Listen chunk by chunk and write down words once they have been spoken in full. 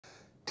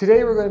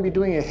Today we're going to be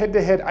doing a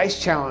head-to-head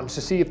ice challenge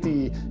to see if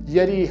the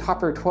Yeti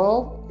Hopper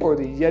 12 or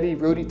the Yeti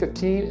Roadie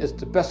 15 is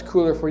the best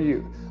cooler for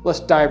you. Let's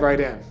dive right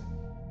in.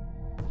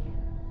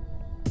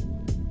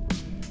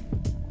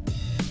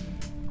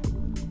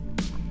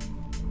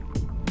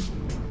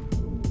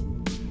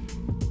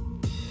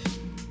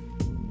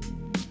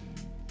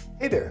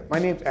 Hey there, my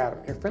name's Adam,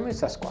 your friendly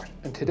Sasquatch,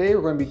 and today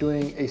we're going to be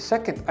doing a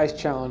second ice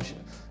challenge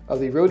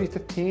of the Roadie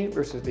 15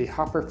 versus the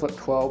Hopper Flip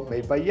 12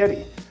 made by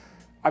Yetti.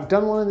 I've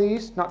done one of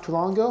these not too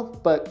long ago,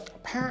 but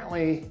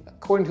apparently,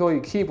 according to all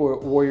you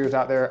keyboard warriors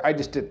out there, I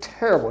just did a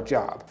terrible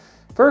job.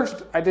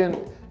 First, I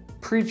didn't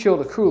pre-chill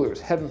the coolers,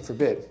 heaven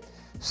forbid.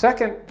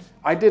 Second,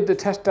 I did the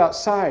test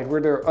outside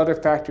where there are other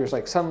factors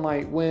like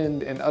sunlight,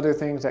 wind, and other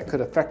things that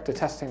could affect the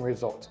testing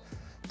results.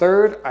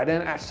 Third, I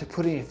didn't actually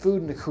put any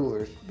food in the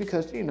coolers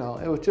because, you know,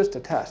 it was just a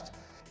test.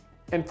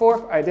 And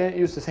fourth, I didn't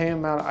use the same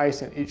amount of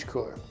ice in each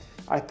cooler.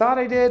 I thought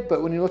I did,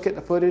 but when you look at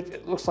the footage,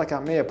 it looks like I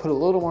may have put a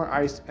little more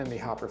ice in the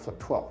Hopper Flip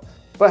 12.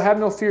 But have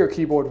no fear,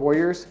 keyboard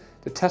warriors,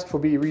 the test will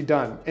be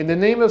redone. In the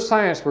name of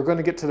science, we're going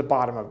to get to the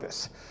bottom of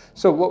this.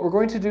 So what we're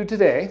going to do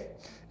today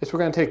is we're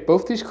going to take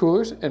both these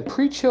coolers and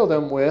pre-chill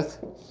them with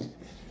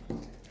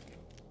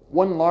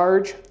one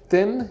large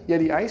thin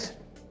Yeti ice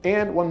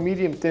and one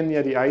medium thin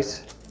Yeti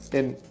ice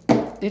in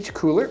each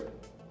cooler.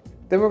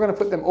 Then we're going to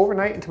put them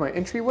overnight into my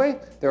entryway.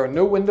 There are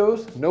no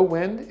windows, no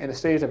wind, and it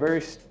stays a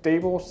very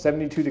stable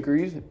 72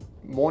 degrees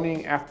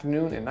morning,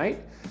 afternoon, and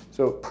night.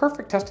 So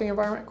perfect testing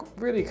environment,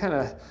 really kind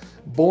of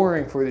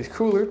boring for these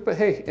coolers, but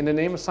hey, in the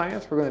name of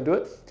science, we're going to do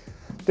it.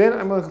 Then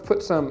I'm going to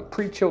put some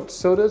pre-chilled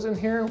sodas in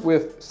here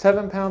with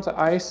 7 pounds of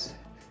ice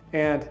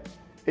and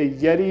a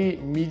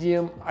Yeti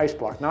medium ice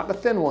block, not the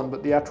thin one,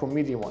 but the actual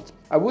medium ones.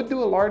 I would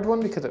do a large one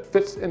because it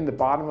fits in the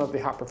bottom of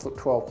the Hopper Flip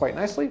 12 quite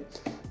nicely,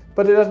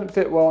 but it doesn't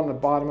fit well in the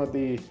bottom of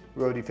the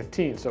Roadie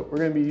 15. So we're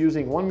going to be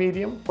using one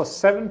medium plus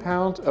 7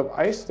 pounds of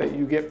ice that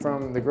you get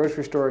from the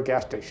grocery store or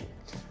gas station.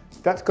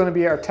 That's going to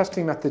be our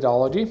testing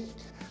methodology.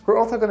 We're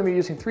also going to be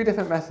using 3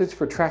 different methods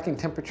for tracking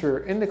temperature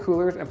in the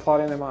coolers and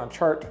plotting them on a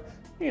chart,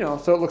 you know,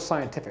 so it looks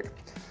scientific.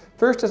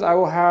 First is I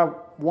will have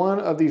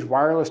one of these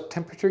wireless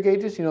temperature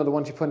gauges, you know, the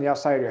ones you put on the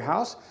outside of your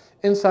house,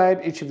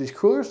 inside each of these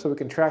coolers so we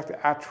can track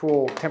the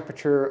actual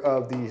temperature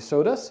of the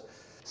sodas.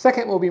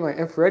 Second will be my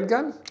infrared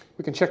gun.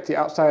 We can check the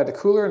outside of the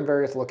cooler in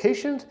various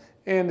locations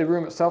and the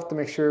room itself to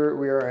make sure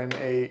we are in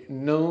a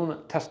known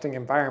testing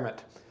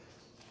environment.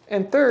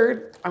 And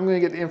third, I'm going to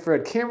get the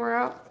infrared camera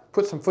out,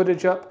 put some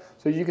footage up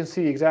so you can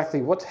see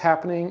exactly what's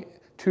happening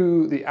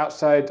to the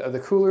outside of the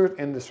coolers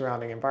and the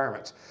surrounding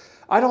environments.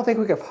 I don't think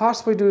we could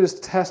possibly do this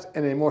test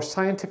in a more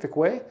scientific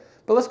way,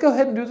 but let's go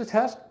ahead and do the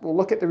test. We'll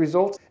look at the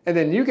results, and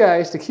then you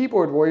guys, the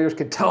keyboard warriors,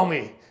 can tell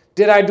me,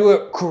 did I do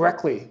it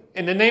correctly?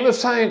 In the name of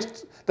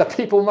science, the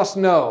people must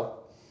know.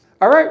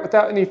 All right,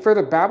 without any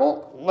further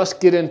babble, let's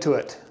get into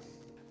it.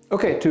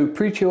 Okay, to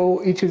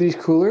pre-chill each of these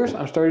coolers,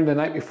 I'm starting the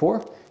night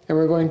before, and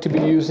we're going to be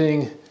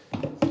using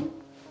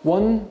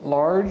one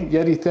large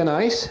Yeti thin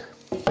ice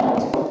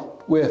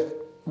with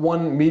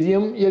one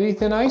medium Yeti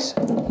thin ice,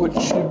 which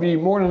should be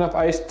more than enough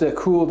ice to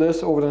cool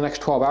this over the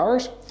next 12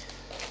 hours.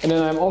 And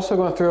then I'm also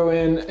going to throw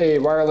in a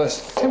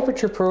wireless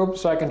temperature probe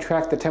so I can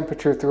track the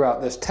temperature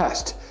throughout this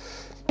test.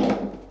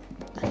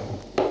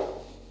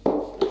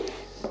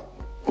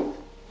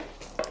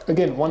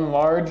 Again, one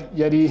large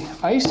Yeti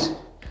ice,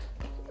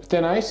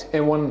 thin ice,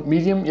 and one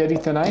medium Yeti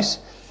thin ice.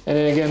 And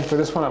then again, for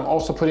this one, I'm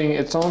also putting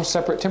its own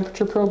separate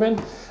temperature probe in.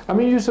 I'm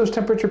going to use those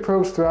temperature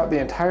probes throughout the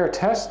entire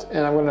test,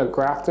 and I'm going to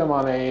graph them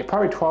on a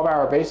probably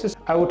 12-hour basis.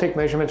 I will take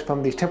measurements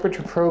from these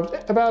temperature probes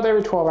about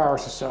every 12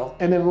 hours or so.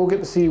 And then we'll get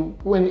to see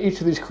when each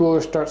of these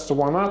coolers starts to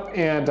warm up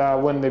and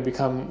when they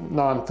become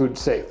non-food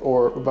safe,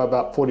 or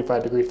about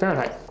 45 degrees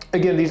Fahrenheit.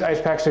 Again, these ice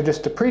packs are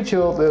just to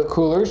pre-chill the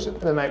coolers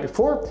the night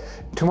before.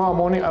 Tomorrow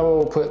morning, I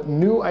will put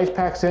new ice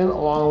packs in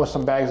along with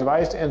some bags of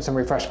ice and some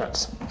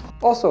refreshments.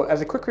 Also,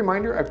 as a quick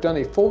reminder, I've done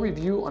a full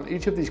review on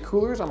each of these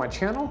coolers on my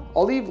channel.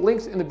 I'll leave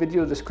links in the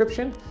video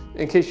description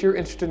in case you're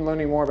interested in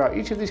learning more about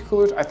each of these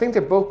coolers. I think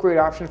they're both great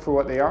options for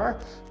what they are,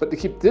 but to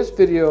keep this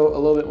video a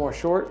little bit more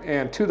short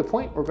and to the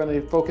point, we're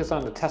going to focus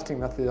on the testing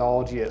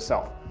methodology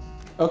itself.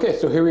 Okay,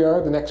 so here we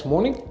are the next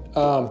morning.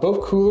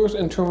 Both coolers'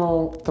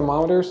 internal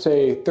thermometers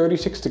say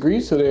 36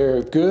 degrees, so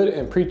they're good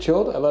and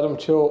pre-chilled. I let them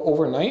chill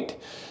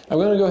overnight. I'm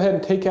going to go ahead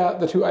and take out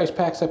the 2 ice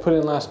packs I put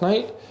in last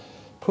night.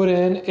 Put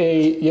in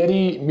a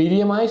Yeti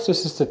medium ice.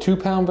 This is the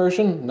 2-pound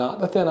version, not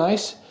the thin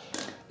ice.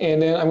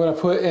 And then I'm going to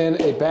put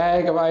in a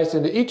bag of ice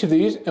into each of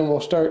these, and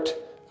we'll start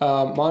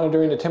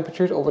monitoring the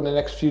temperatures over the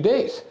next few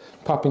days.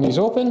 Popping these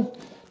open.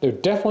 They're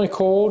definitely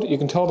cold. You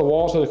can tell the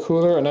walls of the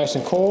cooler are nice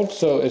and cold,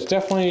 so it's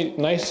definitely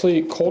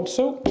nicely cold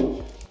soaked.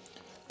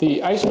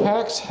 The ice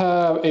packs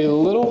have a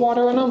little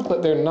water in them,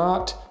 but they're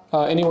not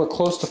anywhere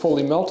close to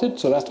fully melted,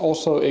 so that's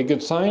also a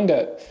good sign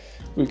that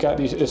we've got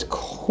these as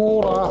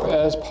cooled off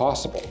as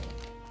possible.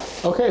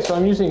 Okay, so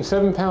I'm using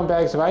 7-pound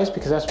bags of ice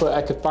because that's what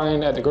I could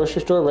find at the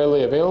grocery store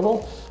readily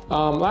available.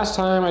 Last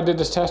time I did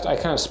this test, I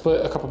kind of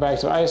split a couple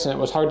bags of ice and it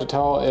was hard to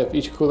tell if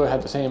each cooler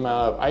had the same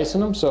amount of ice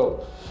in them.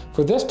 So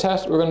for this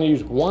test, we're going to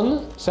use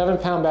one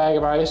 7-pound bag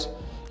of ice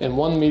and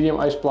one medium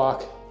ice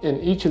block in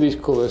each of these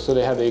coolers so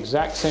they have the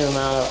exact same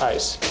amount of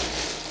ice.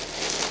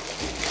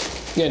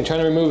 Again, trying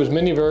to remove as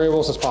many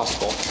variables as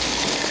possible.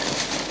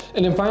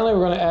 And then finally,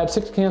 we're going to add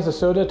 6 cans of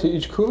soda to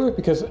each cooler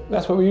because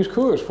that's what we use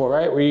coolers for,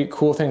 right? We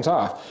cool things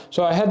off.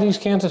 So I had these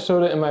cans of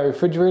soda in my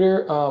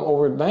refrigerator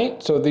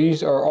overnight. So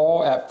these are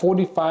all at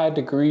 45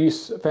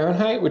 degrees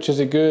Fahrenheit, which is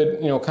a good,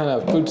 kind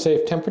of food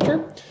safe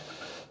temperature.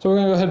 So we're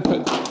going to go ahead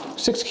and put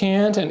 6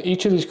 cans in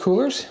each of these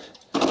coolers.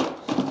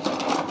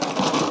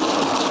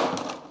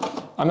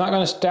 I'm not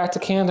going to stack the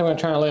cans. I'm going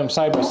to try and lay them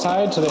side by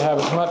side so they have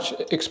as much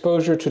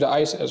exposure to the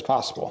ice as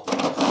possible.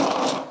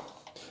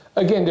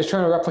 Again, just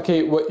trying to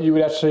replicate what you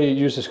would actually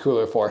use this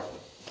cooler for.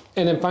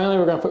 And then finally,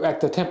 we're going to put back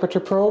the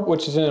temperature probe,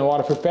 which is in a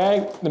waterproof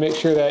bag, to make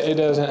sure that it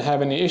doesn't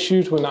have any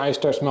issues when the ice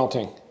starts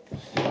melting.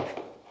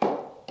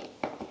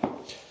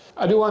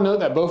 I do want to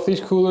note that both these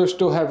coolers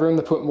still have room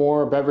to put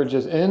more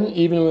beverages in,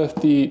 even with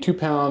the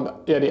 2-pound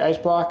Yeti ice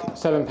block,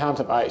 7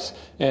 pounds of ice,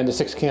 and the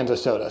 6 cans of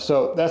soda.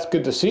 So that's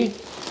good to see.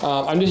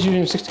 I'm just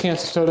using 6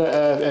 cans of soda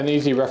as an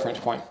easy reference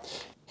point.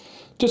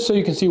 Just so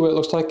you can see what it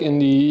looks like in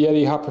the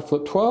Yeti Hopper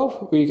Flip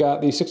 12, we got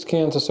the 6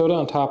 cans of soda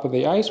on top of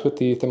the ice with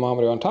the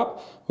thermometer on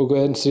top. We'll go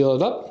ahead and seal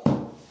it up.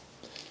 And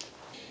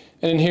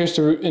then here's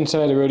the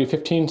inside of the Roadie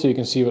 15 so you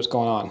can see what's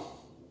going on.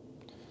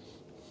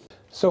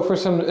 So for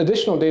some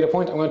additional data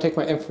points, I'm going to take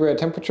my infrared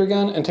temperature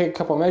gun and take a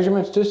couple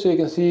measurements just so you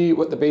can see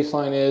what the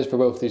baseline is for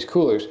both these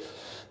coolers.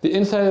 The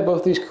inside of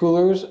both these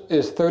coolers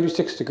is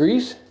 36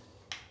 degrees.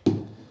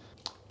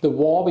 The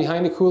wall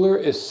behind the cooler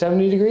is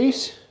 70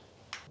 degrees.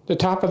 The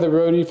top of the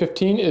Roadie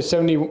 15 is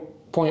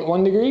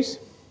 70.1 degrees.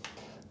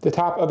 The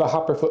top of the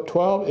Hopper Flip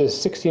 12 is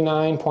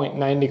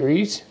 69.9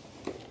 degrees.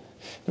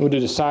 And we'll do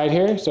the side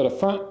here. So the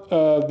front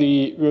of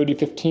the Roadie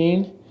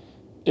 15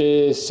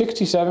 is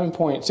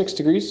 67.6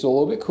 degrees, so a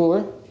little bit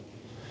cooler.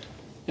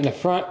 And the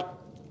front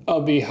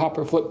of the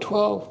Hopper Flip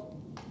 12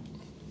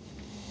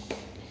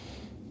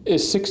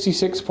 is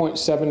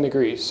 66.7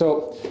 degrees.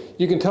 So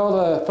you can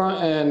tell the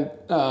front and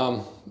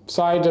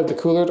sides of the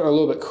coolers are a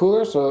little bit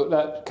cooler, so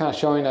that's kind of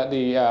showing that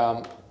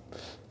the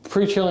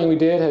pre-chilling we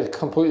did has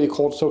completely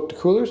cold soaked the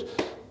coolers.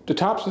 The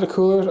tops of the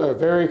coolers are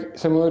very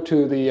similar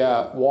to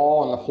the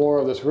wall and the floor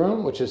of this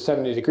room, which is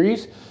 70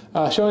 degrees,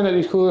 showing that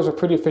these coolers are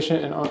pretty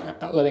efficient and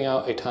aren't letting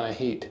out a ton of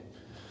heat.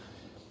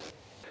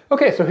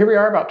 Okay, so here we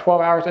are about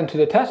 12 hours into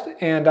the test,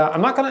 and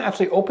I'm not going to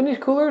actually open these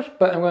coolers,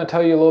 but I'm going to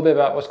tell you a little bit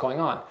about what's going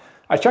on.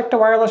 I checked the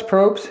wireless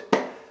probes.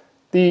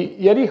 The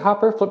Yeti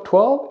Hopper Flip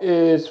 12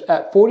 is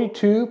at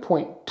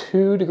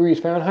 42.2 degrees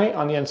Fahrenheit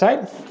on the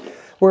inside,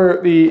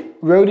 where the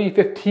Roadie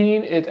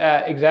 15 is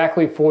at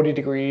exactly 40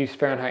 degrees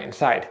Fahrenheit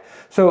inside.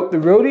 So the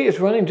Roadie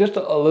is running just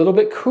a little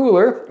bit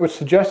cooler, which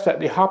suggests that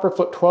the Hopper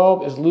Flip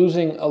 12 is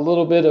losing a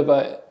little bit of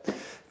a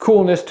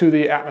coolness to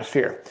the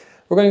atmosphere.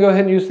 We're going to go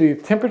ahead and use the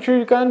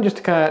temperature gun just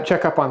to kind of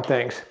check up on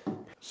things.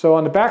 So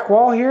on the back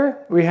wall here,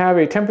 we have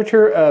a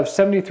temperature of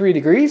 73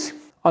 degrees.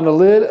 On the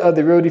lid of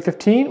the Roadie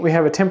 15, we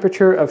have a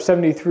temperature of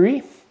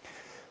 73.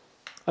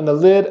 On the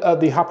lid of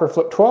the Hopper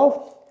Flip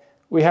 12,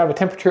 we have a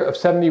temperature of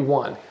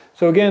 71.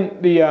 So again,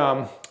 the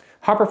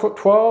Hopper Flip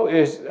 12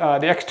 is,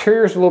 the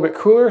exterior is a little bit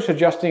cooler,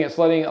 suggesting it's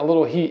letting a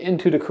little heat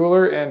into the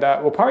cooler and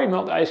will probably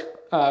melt the ice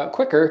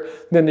quicker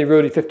than the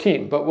Roadie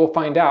 15, but we'll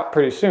find out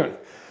pretty soon.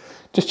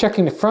 Just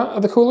checking the front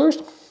of the coolers,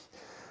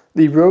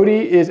 the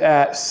Roadie is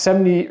at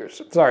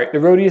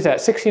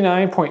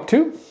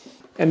 69.2,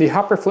 and the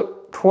Hopper Flip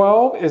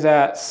 12 is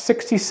at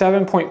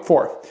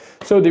 67.4.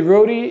 So the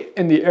Roadie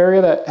in the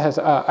area that has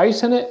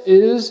ice in it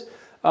is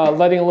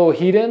letting a little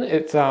heat in.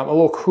 It's a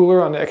little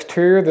cooler on the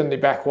exterior than the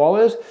back wall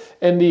is.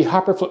 And the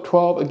Hopper Flip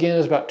 12 again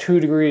is about 2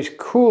 degrees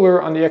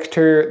cooler on the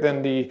exterior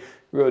than the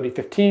Roadie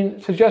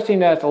 15, suggesting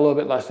that it's a little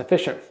bit less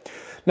efficient.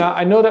 Now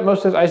I know that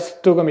most of this ice is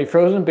still going to be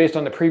frozen based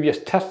on the previous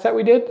tests that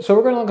we did. So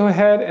we're going to go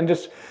ahead and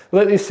just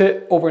let these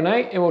sit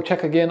overnight and we'll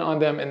check again on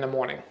them in the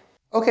morning.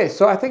 Okay,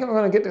 so I think I'm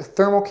going to get the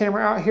thermal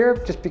camera out here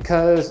just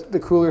because the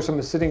coolers have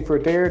been sitting for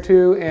a day or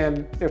two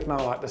and there's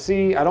not a lot to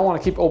see. I don't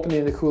want to keep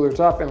opening the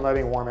coolers up and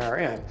letting warm air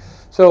in.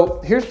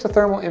 So here's the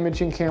thermal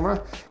imaging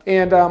camera.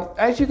 And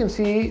as you can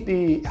see,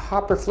 the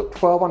Hopper Flip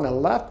 12 on the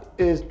left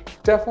is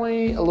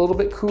definitely a little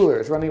bit cooler.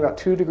 It's running about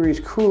 2 degrees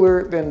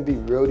cooler than the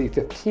Roadie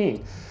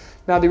 15.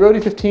 Now the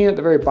Roadie 15 at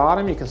the very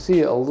bottom, you can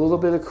see a little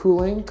bit of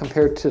cooling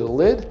compared to the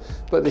lid,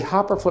 but the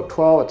Hopper Flip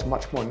 12, it's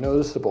much more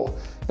noticeable.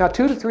 Now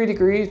 2 to 3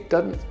 degrees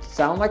doesn't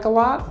sound like a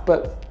lot,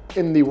 but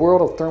in the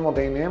world of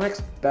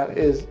thermodynamics, that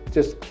is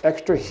just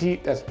extra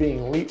heat that's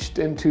being leached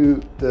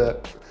into the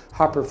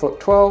Hopper Flip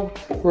 12,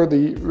 where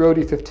the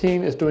Roadie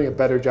 15 is doing a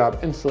better job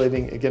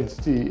insulating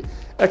against the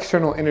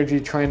external energy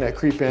trying to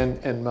creep in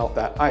and melt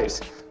that ice.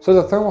 So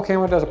the thermal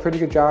camera does a pretty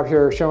good job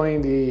here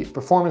showing the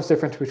performance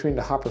difference between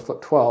the Hopper Flip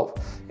 12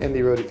 and the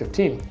Roadie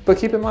 15. But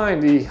keep in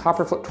mind, the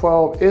Hopper Flip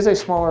 12 is a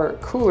smaller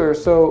cooler,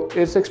 so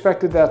it's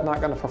expected that it's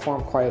not going to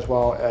perform quite as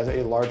well as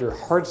a larger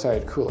hard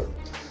side cooler.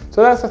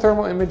 So that's the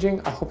thermal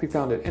imaging. I hope you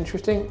found it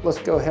interesting. Let's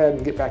go ahead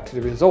and get back to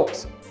the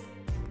results.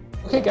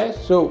 Okay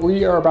guys, so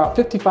we are about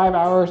 55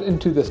 hours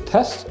into this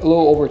test, a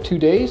little over 2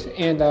 days,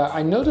 and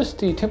I noticed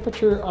the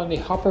temperature on the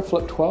Hopper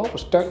Flip 12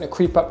 was starting to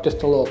creep up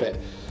just a little bit.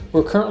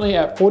 We're currently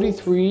at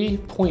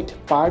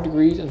 43.5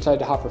 degrees inside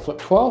the Hopper Flip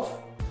 12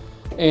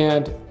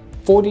 and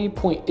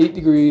 40.8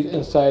 degrees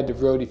inside the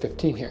Roadie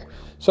 15 here.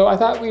 So I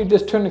thought we'd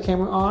just turn the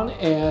camera on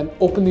and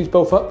open these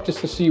both up just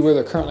to see where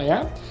they're currently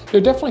at.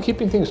 They're definitely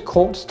keeping things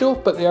cold still,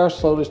 but they are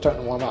slowly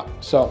starting to warm up.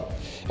 So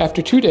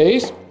after 2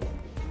 days,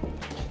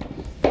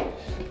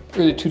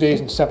 really 2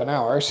 days and 7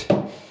 hours,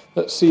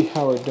 let's see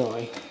how we're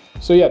doing.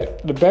 So yeah,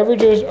 the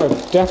beverages are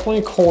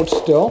definitely cold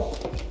still.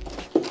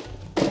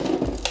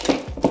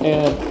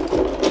 And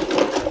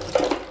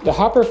the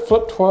Hopper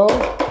Flip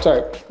 12,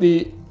 sorry,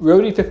 the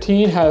Roadie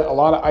 15 has a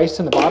lot of ice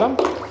in the bottom.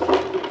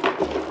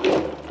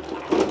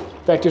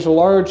 In fact, there's a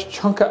large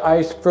chunk of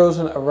ice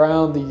frozen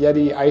around the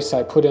Yetti ice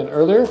I put in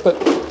earlier, but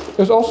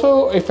there's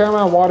also a fair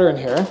amount of water in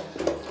here.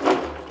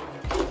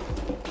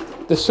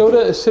 The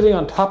soda is sitting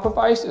on top of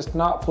ice, it's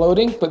not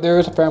floating, but there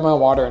is a fair amount of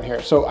water in here.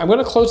 So I'm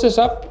gonna close this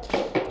up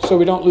so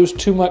we don't lose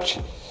too much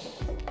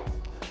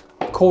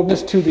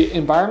coldness to the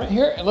environment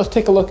here. And let's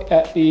take a look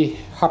at the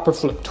Hopper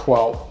Flip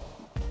 12.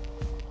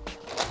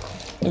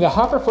 And the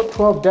Hopper Flip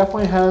 12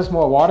 definitely has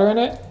more water in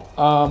it.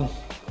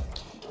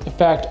 In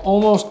fact,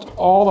 almost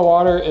all the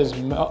water is,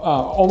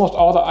 almost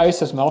all the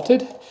ice is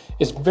melted.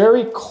 It's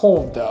very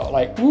cold though,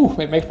 like, ooh,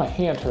 it makes my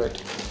hand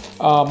hurt.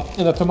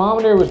 And the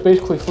thermometer was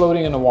basically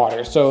floating in the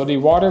water. So the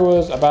water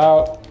was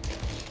about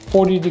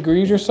 40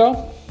 degrees or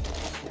so.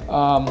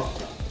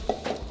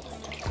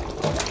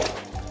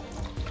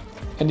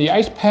 And the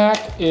ice pack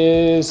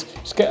is,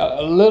 it's got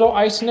a little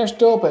ice in there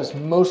still, but it's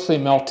mostly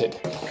melted.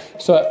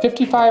 So at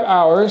 55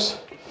 hours,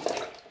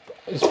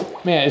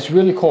 man, it's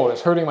really cold.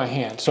 It's hurting my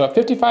hand. So at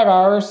 55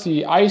 hours,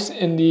 the ice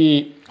in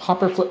the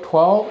Hopper Flip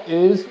 12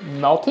 is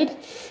melted,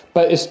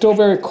 but it's still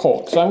very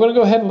cold. So I'm gonna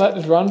go ahead and let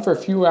this run for a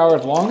few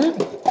hours longer,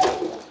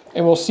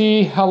 and we'll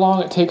see how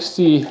long it takes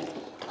the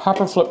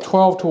Hopper Flip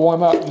 12 to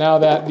warm up now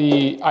that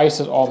the ice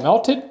is all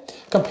melted,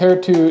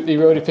 compared to the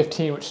Roadie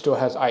 15, which still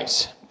has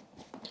ice.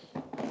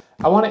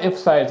 I want to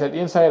emphasize that the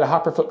inside of the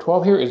Hopper Flip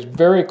 12 here is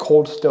very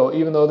cold still,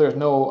 even though there's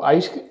no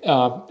ice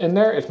in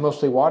there. It's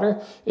mostly water.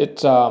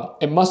 It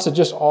must have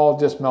just all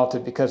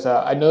melted, because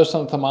I noticed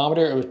on the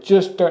thermometer it was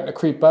just starting to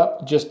creep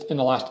up just in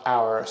the last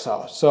hour or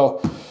so.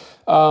 So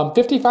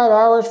 55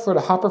 hours for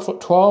the Hopper Flip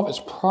 12 is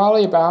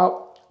probably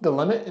about the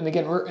limit. And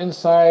again, we're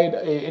inside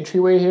an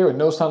entryway here with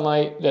no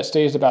sunlight that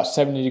stays about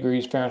 70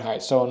 degrees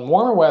Fahrenheit. So in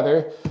warmer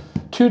weather,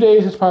 2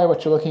 days is probably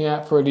what you're looking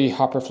at for the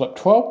Hopper Flip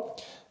 12.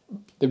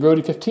 The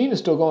Roadie 15 is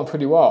still going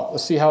pretty well.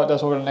 Let's see how it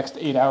does over the next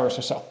 8 hours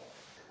or so.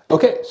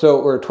 Okay,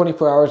 so we're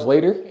 24 hours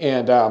later,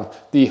 and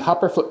the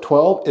Hopper Flip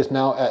 12 is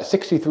now at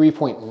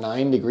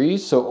 63.9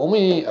 degrees, so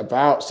only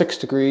about 6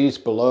 degrees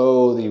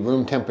below the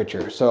room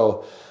temperature.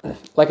 So,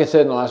 like I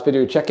said in the last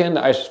video check-in,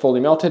 the ice is fully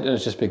melted, and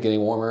it's just been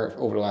getting warmer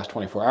over the last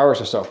 24 hours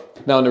or so.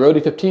 Now in the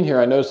Roadie 15 here,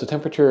 I noticed the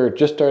temperature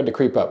just started to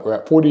creep up. We're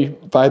at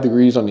 45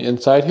 degrees on the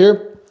inside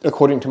here,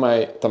 according to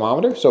my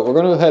thermometer. So we're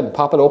gonna go ahead and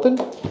pop it open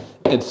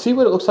and see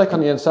what it looks like on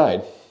the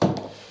inside.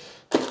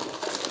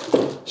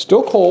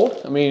 Still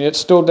cold. I mean, it's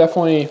still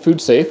definitely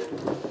food safe.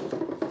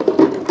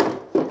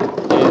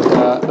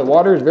 And the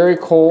water is very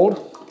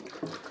cold,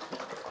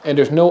 and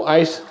there's no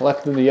ice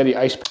left in the Yetti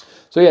ice.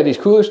 So yeah, these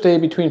coolers stay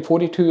between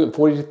 42 and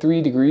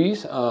 43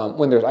 degrees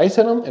when there's ice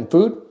in them and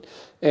food.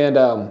 And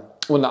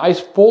when the ice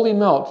fully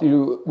melts,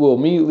 you will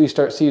immediately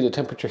start seeing the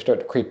temperature start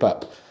to creep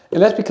up.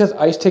 And that's because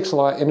ice takes a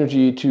lot of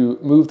energy to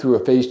move through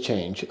a phase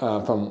change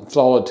from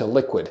solid to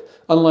liquid.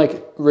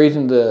 Unlike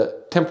raising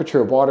the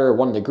temperature of water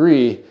 1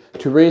 degree,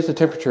 to raise the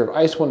temperature of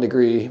ice 1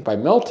 degree by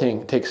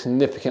melting takes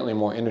significantly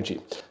more energy.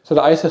 So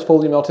the ice has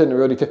fully melted in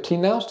the Roadie 15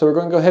 now, so we're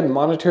going to go ahead and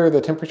monitor the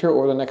temperature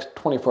over the next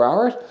 24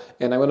 hours,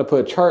 and I'm going to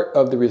put a chart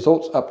of the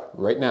results up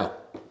right now.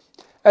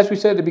 As we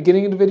said at the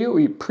beginning of the video,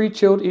 we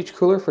pre-chilled each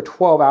cooler for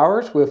 12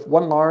 hours with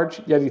 1 large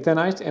Yetti thin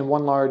ice and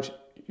 1 large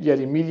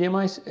Yetti medium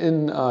ice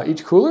in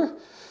each cooler.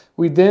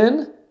 We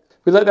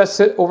let that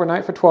sit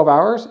overnight for 12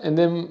 hours, and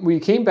then we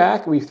came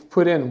back, we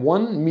put in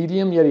 1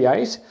 medium Yetti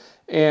ice,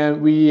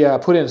 and we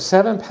put in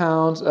 7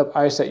 pounds of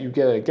ice that you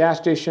get at a gas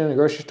station, a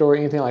grocery store,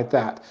 anything like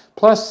that,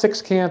 plus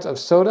 6 cans of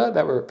soda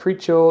that were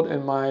pre-chilled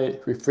in my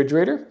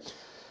refrigerator.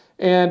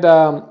 And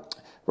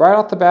right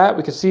off the bat,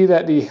 we could see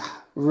that the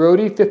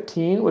Roadie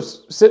 15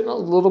 was sitting a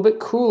little bit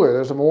cooler.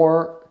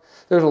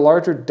 There's a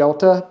larger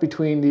delta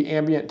between the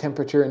ambient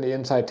temperature and the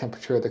inside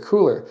temperature of the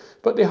cooler.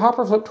 But the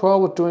Hopper Flip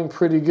 12 was doing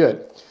pretty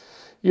good.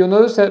 You'll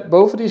notice that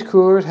both of these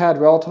coolers had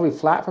relatively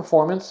flat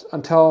performance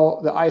until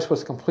the ice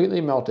was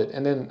completely melted.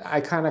 And then I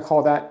kind of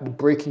call that the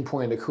breaking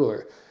point of the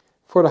cooler.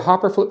 For the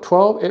Hopper Flip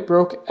 12, it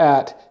broke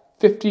at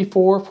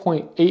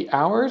 54.8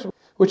 hours,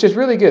 which is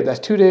really good. That's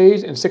 2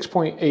 days and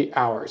 6.8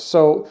 hours.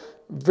 So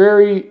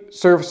very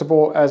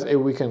serviceable as a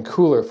weekend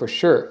cooler for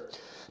sure.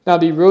 Now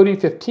the Roadie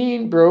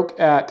 15 broke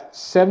at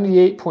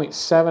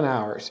 78.7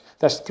 hours.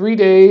 That's 3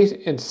 days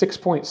and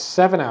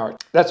 6.7 hours.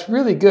 That's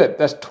really good.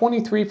 That's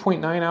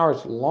 23.9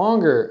 hours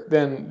longer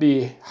than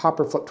the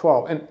Hopper Flip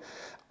 12. And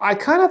I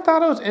kind of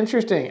thought it was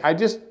interesting. I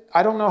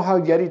don't know how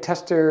Yeti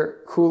tests their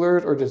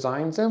coolers or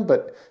designs them,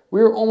 but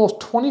we were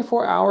almost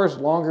 24 hours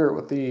longer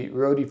with the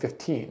Roadie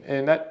 15.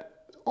 And that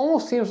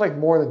almost seems like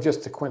more than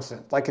just a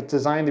coincidence, like it's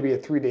designed to be a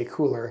 3-day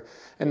cooler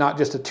and not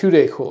just a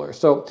 2-day cooler.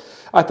 So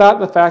I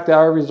thought the fact that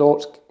our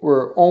results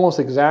were almost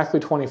exactly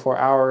 24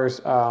 hours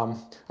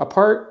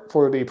apart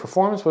for the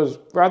performance was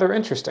rather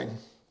interesting.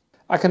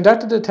 I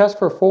conducted the test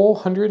for a full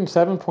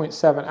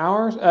 107.7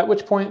 hours, at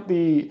which point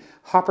the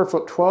Hopper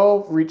Flip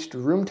 12 reached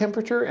room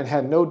temperature and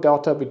had no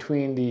delta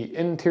between the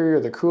interior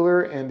of the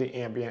cooler and the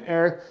ambient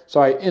air, so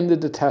I ended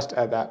the test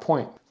at that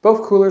point.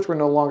 Both coolers were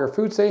no longer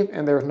food safe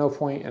and there was no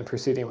point in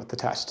proceeding with the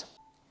test.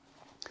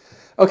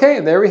 Okay,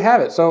 and there we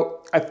have it.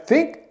 So I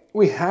think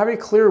we have a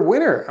clear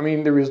winner. I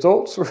mean, the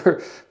results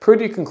were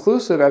pretty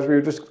conclusive as we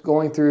were just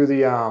going through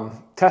the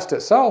test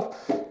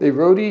itself. The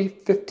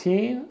Roadie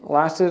 15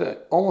 lasted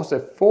almost a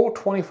full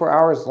 24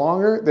 hours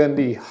longer than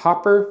the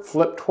Hopper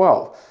Flip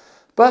 12.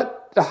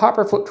 But the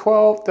Hopper Flip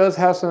 12 does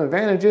have some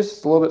advantages.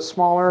 It's a little bit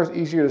smaller, it's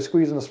easier to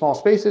squeeze into small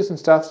spaces and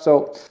stuff.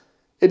 So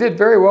it did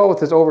very well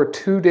with its over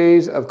 2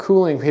 days of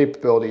cooling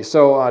capability.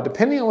 So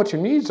depending on what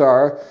your needs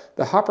are,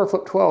 the Hopper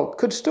Flip 12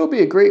 could still be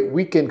a great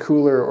weekend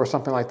cooler or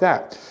something like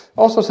that.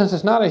 Also, since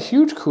it's not a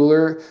huge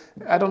cooler,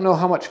 I don't know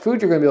how much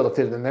food you're going to be able to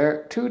fit in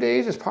there. 2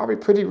 days is probably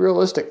pretty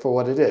realistic for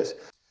what it is.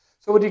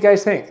 So what do you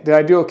guys think? Did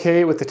I do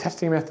okay with the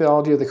testing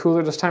methodology of the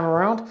cooler this time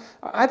around?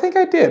 I think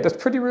I did. That's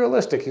pretty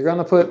realistic. You're going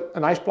to put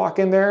an ice block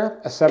in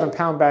there, a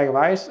 7-pound bag of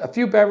ice, a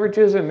few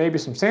beverages, and maybe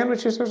some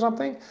sandwiches or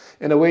something,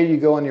 and away you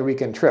go on your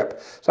weekend trip.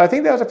 So I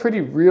think that was a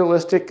pretty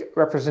realistic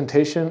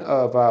representation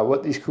of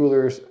what these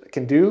coolers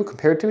can do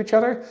compared to each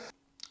other.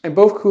 And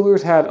both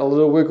coolers had a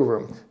little wiggle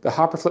room. The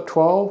Hopper Flip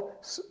 12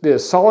 did a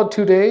solid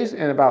 2 days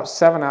and about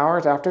 7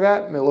 hours after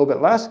that, maybe a little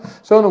bit less.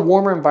 So in a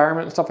warmer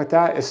environment and stuff like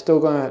that, it's still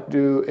going to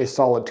do a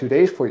solid 2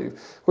 days for you.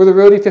 Where the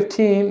Roadie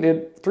 15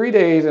 did 3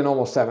 days and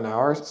almost 7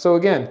 hours. So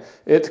again,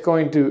 it's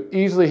going to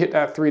easily hit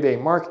that 3-day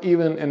mark,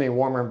 even in a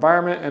warmer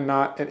environment and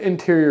not an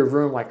interior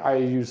room like I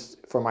use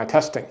for my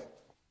testing.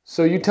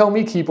 So you tell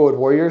me, keyboard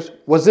warriors,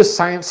 was this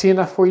sciencey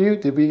enough for you?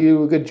 Did we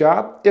do a good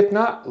job? If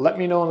not, let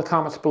me know in the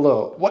comments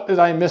below. What did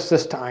I miss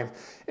this time?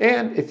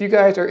 And if you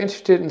guys are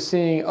interested in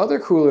seeing other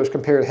coolers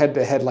compared head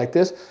to head like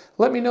this,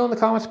 let me know in the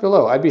comments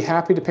below. I'd be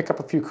happy to pick up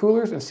a few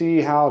coolers and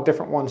see how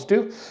different ones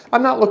do.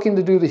 I'm not looking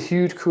to do the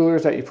huge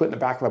coolers that you put in the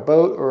back of a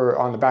boat or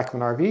on the back of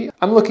an RV.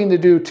 I'm looking to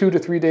do 2 to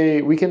 3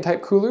 day weekend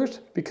type coolers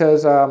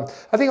because I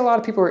think a lot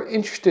of people are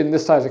interested in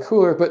this size of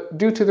cooler, but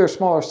due to their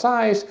smaller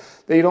size,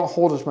 they don't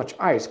hold as much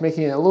ice,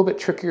 making it a little bit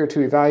trickier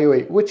to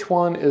evaluate which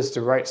one is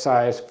the right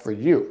size for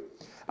you.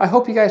 I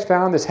hope you guys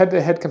found this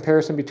head-to-head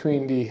comparison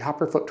between the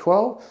Hopper Flip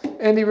 12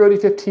 and the Roadie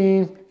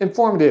 15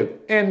 informative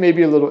and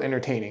maybe a little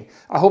entertaining.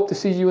 I hope to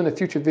see you in a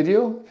future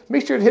video.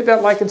 Make sure to hit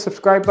that like and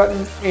subscribe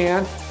button,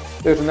 and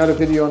there's another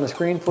video on the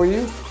screen for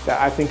you that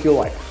I think you'll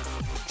like.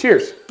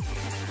 Cheers!